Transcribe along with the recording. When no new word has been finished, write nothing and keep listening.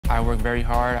I work very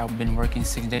hard. I've been working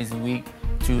 6 days a week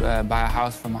to buy a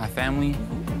house for my family,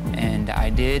 and I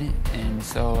did. And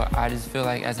so I just feel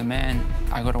like as a man,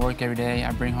 I go to work every day,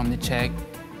 I bring home the check,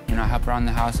 you know, I help around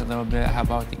the house a little bit, I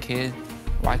help out with the kids.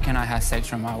 Why can't I have sex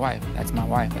from my wife? That's my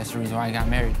wife. That's the reason why I got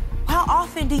married. How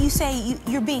often do you say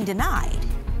you're being denied?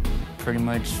 Pretty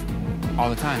much all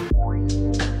the time.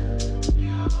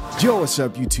 Yo, what's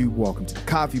up, YouTube? Welcome to the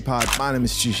Coffee Pod. My name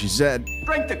is Shishi Zed.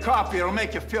 Drink the coffee, it'll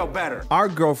make you feel better. Are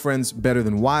girlfriends better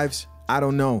than wives? I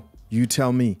don't know. You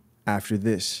tell me after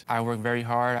this. I work very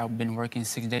hard. I've been working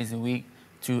 6 days a week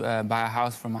to buy a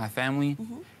house for my family,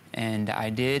 and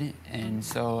I did. And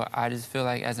so I just feel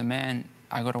like as a man,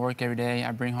 I go to work every day,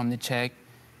 I bring home the check,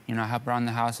 you know, I help around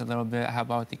the house a little bit, I help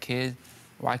out with the kids.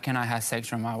 Why can't I have sex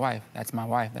from my wife? That's my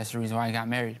wife. That's the reason why I got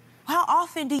married. How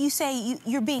often do you say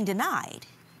you're being denied?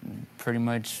 Pretty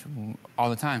much all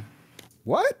the time.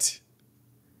 What?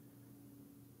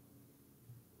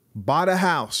 Bought a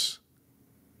house.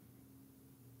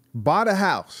 Bought a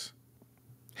house.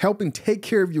 Helping take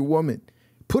care of your woman.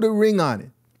 Put a ring on it.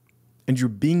 And you're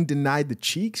being denied the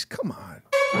cheeks? Come on.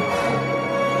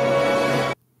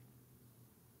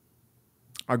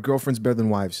 Are girlfriends better than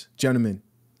wives? Gentlemen,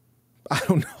 I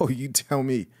don't know. You tell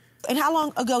me. And how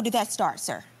long ago did that start,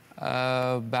 sir?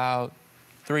 About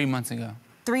 3 months ago.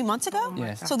 3 months ago?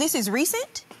 Yes. So this is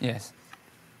recent? Yes.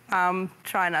 I'm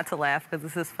trying not to laugh because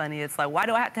this is funny. It's like, why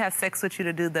do I have to have sex with you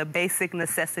to do the basic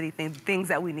necessity things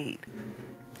that we need?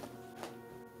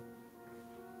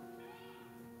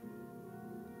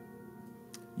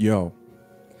 Yo,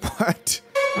 what?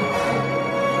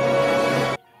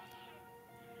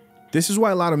 This is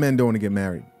why a lot of men don't want to get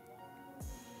married.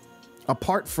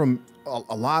 Apart from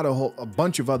a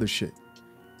bunch of other shit.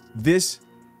 This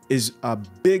is a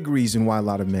big reason why a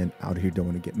lot of men out here don't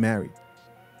want to get married.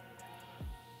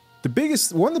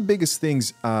 One of the biggest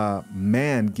things a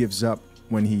man gives up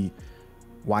when he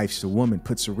wifes a woman,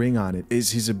 puts a ring on it,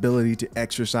 is his ability to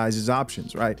exercise his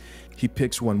options, right? He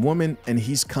picks one woman and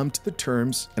he's come to the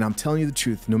terms, and I'm telling you the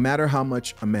truth, no matter how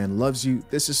much a man loves you,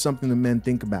 this is something the men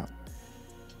think about.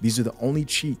 These are the only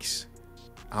cheeks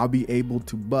I'll be able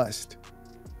to bust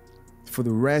for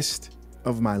the rest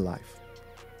of my life.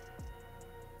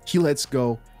 He lets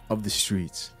go of the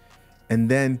streets and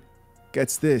then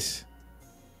gets this.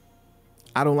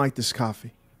 I don't like this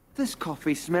coffee. This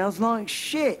coffee smells like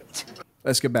shit.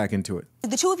 Let's get back into it.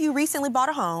 The two of you recently bought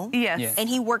a home. Yes. Yes. And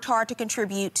he worked hard to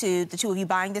contribute to the two of you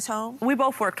buying this home. We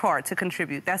both worked hard to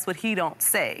contribute. That's what he don't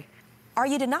say. Are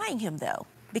you denying him, though?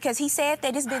 Because he said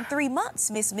that it's been 3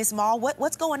 months, Miss Mall.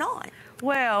 What's going on?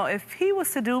 Well, if he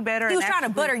was to do better... He was trying to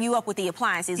butter you up with the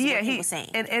appliances, is what he was saying.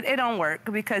 It don't work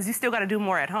because you still got to do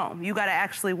more at home. You got to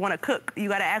actually want to cook. You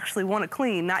got to actually want to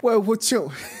clean, not... Well, what's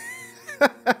your...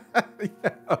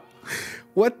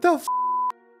 What the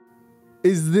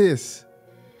is this?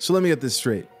 So let me get this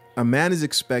straight. A man is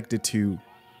expected to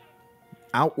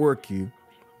outwork you,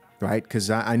 right?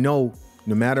 Because I know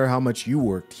no matter how much you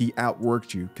worked, he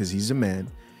outworked you because he's a man.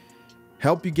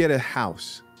 Help you get a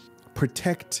house.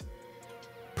 Protect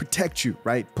you,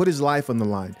 right? Put his life on the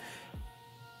line.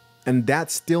 And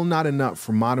that's still not enough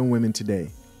for modern women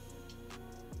today.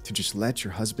 To just let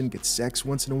your husband get sex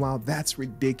once in a while, that's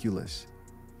ridiculous.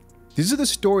 These are the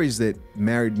stories that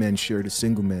married men share to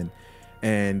single men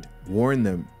and warn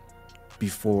them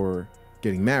before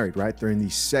getting married, right? They're in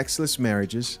these sexless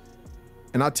marriages.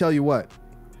 And I'll tell you what,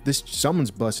 someone's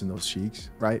busting those cheeks,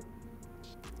 right?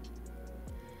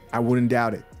 I wouldn't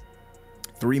doubt it.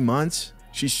 3 months,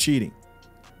 she's cheating.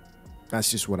 That's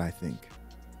just what I think.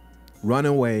 Run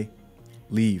away,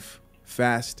 leave,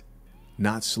 fast,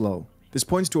 not slow. This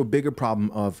points to a bigger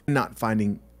problem of not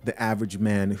finding the average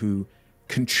man who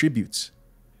contributes,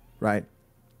 right?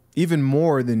 Even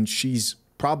more than she's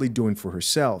probably doing for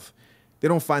herself. They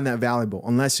don't find that valuable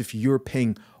unless if you're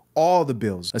paying all the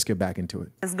bills. Let's get back into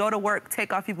it. Just go to work,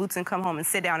 take off your boots, and come home and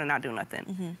sit down and not do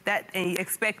nothing. And you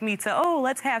expect me to, oh,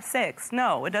 let's have sex.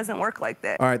 No, it doesn't work like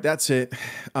that. All right, that's it.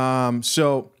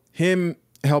 So him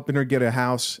helping her get a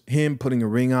house, him putting a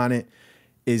ring on it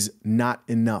is not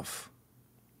enough.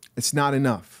 It's not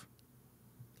enough.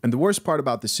 And the worst part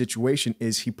about the situation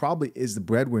is he probably is the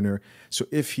breadwinner. So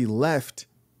if he left,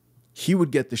 he would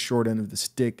get the short end of the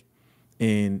stick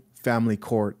in family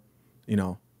court, you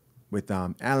know, with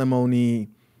alimony.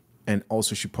 And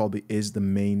also she probably is the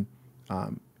main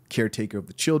caretaker of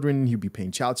the children. He'd be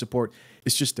paying child support.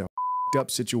 It's just a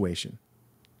up situation,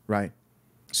 right?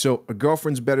 So a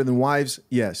girlfriend's better than wives?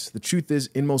 Yes. The truth is,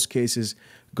 in most cases,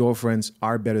 girlfriends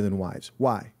are better than wives.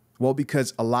 Why? Well,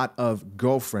 because a lot of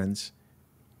girlfriends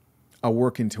are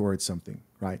working towards something,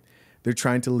 right? They're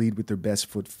trying to lead with their best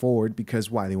foot forward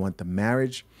because why? They want the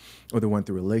marriage or they want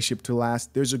the relationship to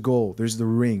last. There's a goal. There's the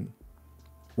ring.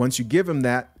 Once you give them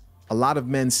that, a lot of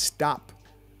men stop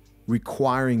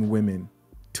requiring women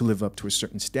to live up to a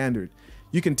certain standard.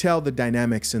 You can tell the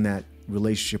dynamics in that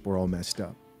relationship are all messed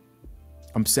up.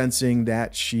 I'm sensing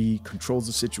that she controls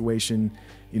the situation.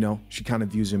 You know, she kind of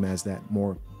views him as that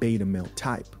more beta male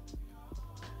type.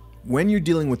 When you're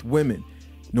dealing with women,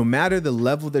 no matter the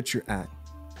level that you're at,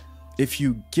 if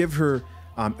you give her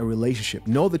a relationship,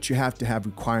 know that you have to have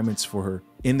requirements for her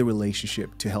in the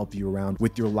relationship to help you around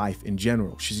with your life in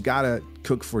general. She's got to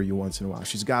cook for you once in a while.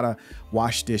 She's got to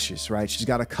wash dishes, right? She's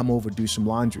got to come over, do some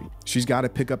laundry. She's got to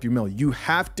pick up your mail. You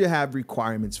have to have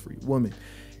requirements for your woman,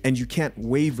 and you can't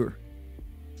waver.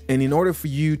 And in order for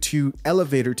you to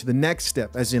elevate her to the next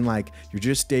step, as in like you're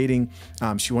just dating,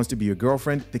 she wants to be your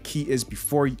girlfriend, the key is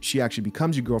before she actually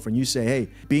becomes your girlfriend, you say, hey,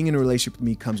 being in a relationship with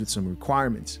me comes with some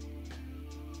requirements.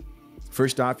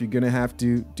 First off, you're going to have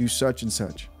to do such and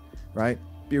such, right?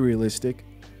 Be realistic.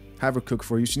 Have her cook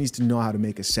for you. She needs to know how to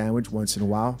make a sandwich once in a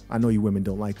while. I know you women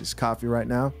don't like this coffee right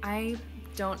now. I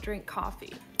don't drink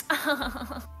coffee.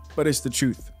 But it's the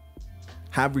truth.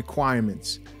 Have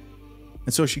requirements.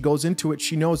 And so she goes into it,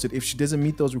 she knows that if she doesn't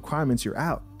meet those requirements, you're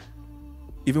out.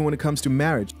 Even when it comes to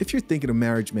marriage. If you're thinking of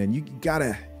marriage, man, you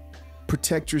gotta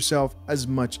protect yourself as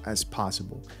much as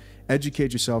possible.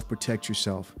 Educate yourself, protect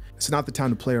yourself. It's not the time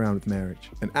to play around with marriage.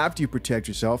 And after you protect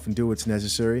yourself and do what's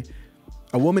necessary,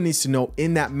 a woman needs to know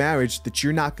in that marriage that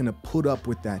you're not gonna put up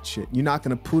with that shit. You're not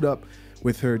gonna put up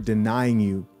with her denying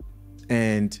you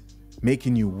and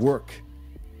making you work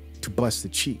to bust the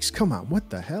cheeks. Come on, what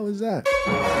the hell is that?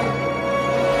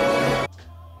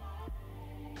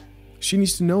 She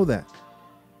needs to know that.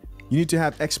 You need to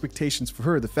have expectations for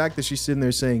her. The fact that she's sitting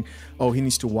there saying, oh, he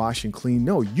needs to wash and clean.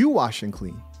 No, you wash and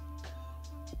clean.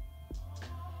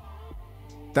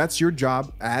 That's your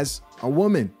job as a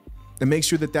woman. And make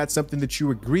sure that that's something that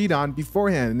you agreed on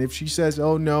beforehand. And if she says,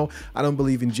 oh no, I don't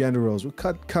believe in gender roles, well,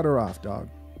 cut her off, dog.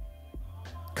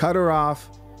 Cut her off,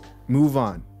 move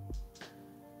on.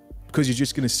 Because you're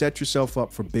just gonna set yourself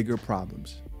up for bigger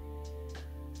problems.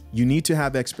 You need to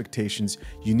have expectations.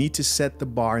 You need to set the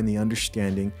bar and the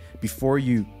understanding before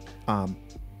you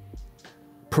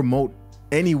promote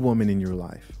any woman in your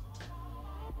life.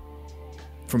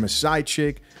 From a side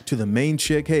chick to the main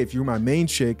chick. Hey, if you're my main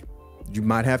chick, you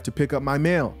might have to pick up my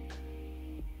mail.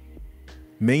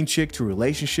 Main chick to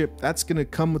relationship, that's gonna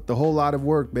come with a whole lot of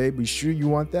work, babe. You sure you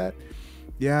want that?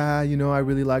 Yeah, you know, I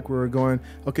really like where we're going.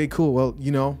 Okay, cool. Well,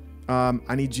 you know,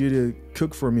 I need you to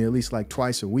cook for me at least like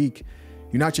twice a week.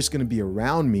 You're not just gonna be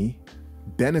around me,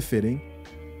 benefiting.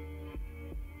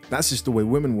 That's just the way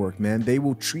women work, man. They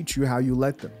will treat you how you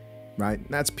let them, right? And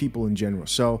that's people in general.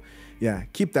 So yeah,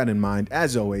 keep that in mind.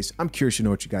 As always, I'm curious to know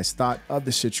what you guys thought of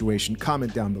the situation.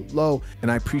 Comment down below. And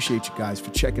I appreciate you guys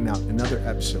for checking out another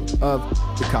episode of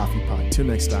The Coffee Pod. Till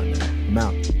next time, man. I'm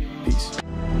out. Peace.